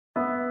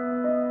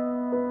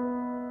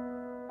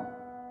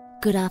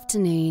Good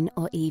afternoon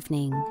or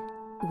evening.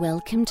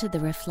 Welcome to the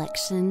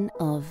reflection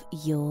of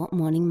your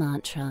morning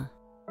mantra.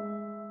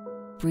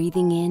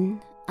 Breathing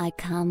in, I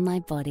calm my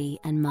body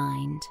and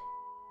mind.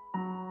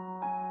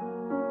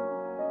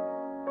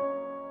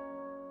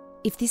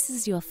 If this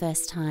is your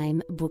first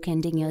time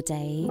bookending your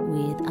day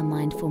with a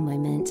mindful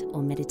moment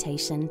or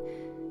meditation,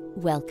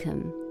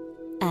 welcome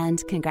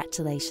and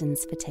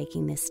congratulations for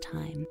taking this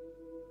time.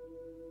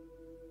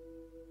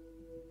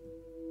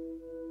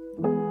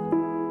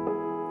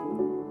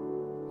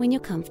 When you're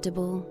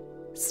comfortable,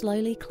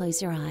 slowly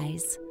close your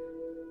eyes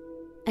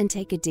and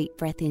take a deep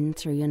breath in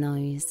through your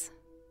nose.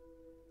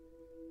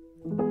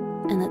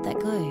 And let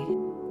that go.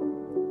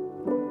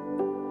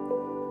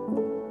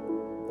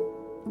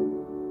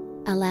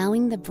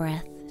 Allowing the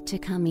breath to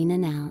come in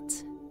and out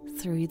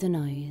through the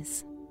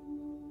nose.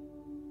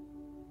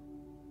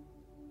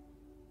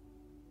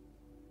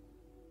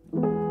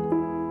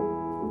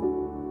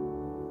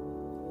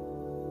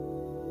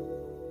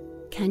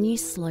 Can you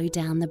slow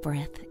down the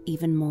breath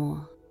even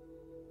more?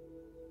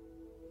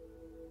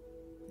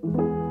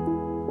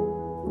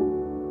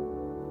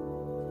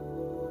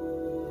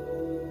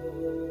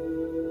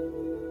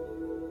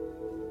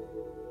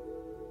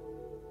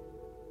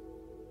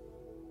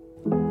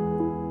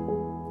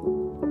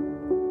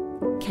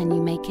 Can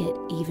you make it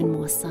even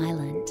more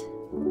silent?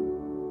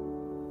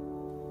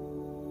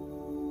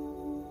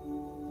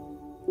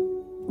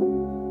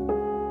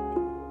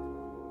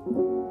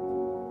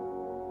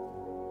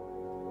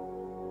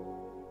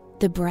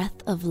 The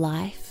breath of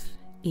life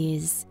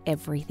is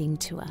everything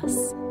to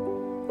us.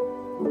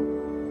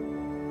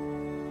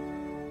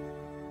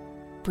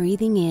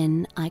 Breathing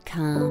in, I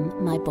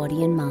calm my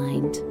body and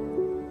mind.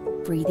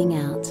 Breathing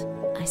out,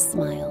 I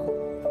smile.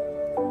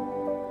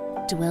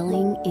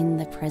 Dwelling in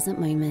the present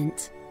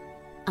moment,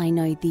 I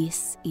know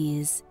this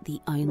is the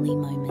only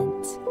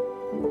moment.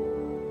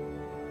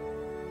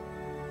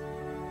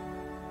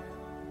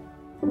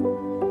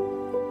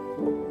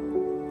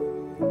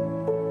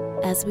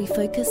 As we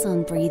focus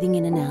on breathing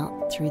in and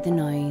out through the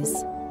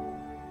nose,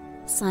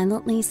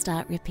 silently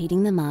start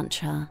repeating the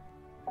mantra,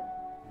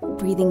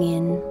 breathing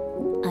in,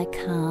 I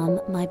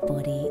calm my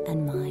body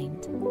and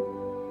mind.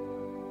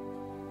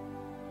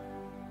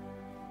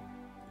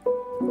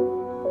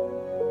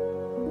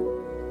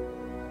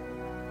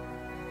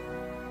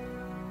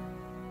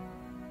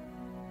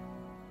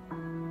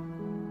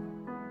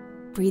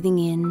 Breathing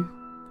in,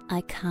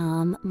 I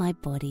calm my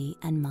body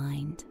and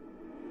mind.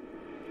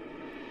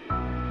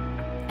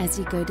 As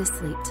you go to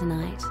sleep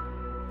tonight,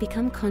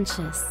 become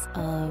conscious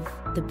of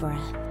the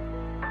breath,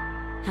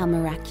 how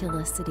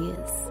miraculous it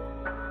is,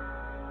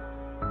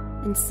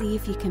 and see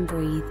if you can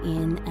breathe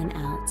in and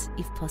out,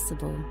 if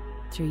possible,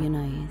 through your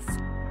nose.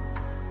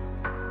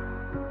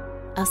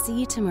 I'll see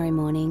you tomorrow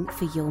morning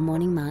for your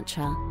morning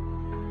mantra,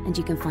 and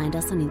you can find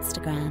us on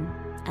Instagram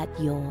at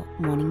Your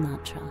Morning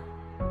Mantra.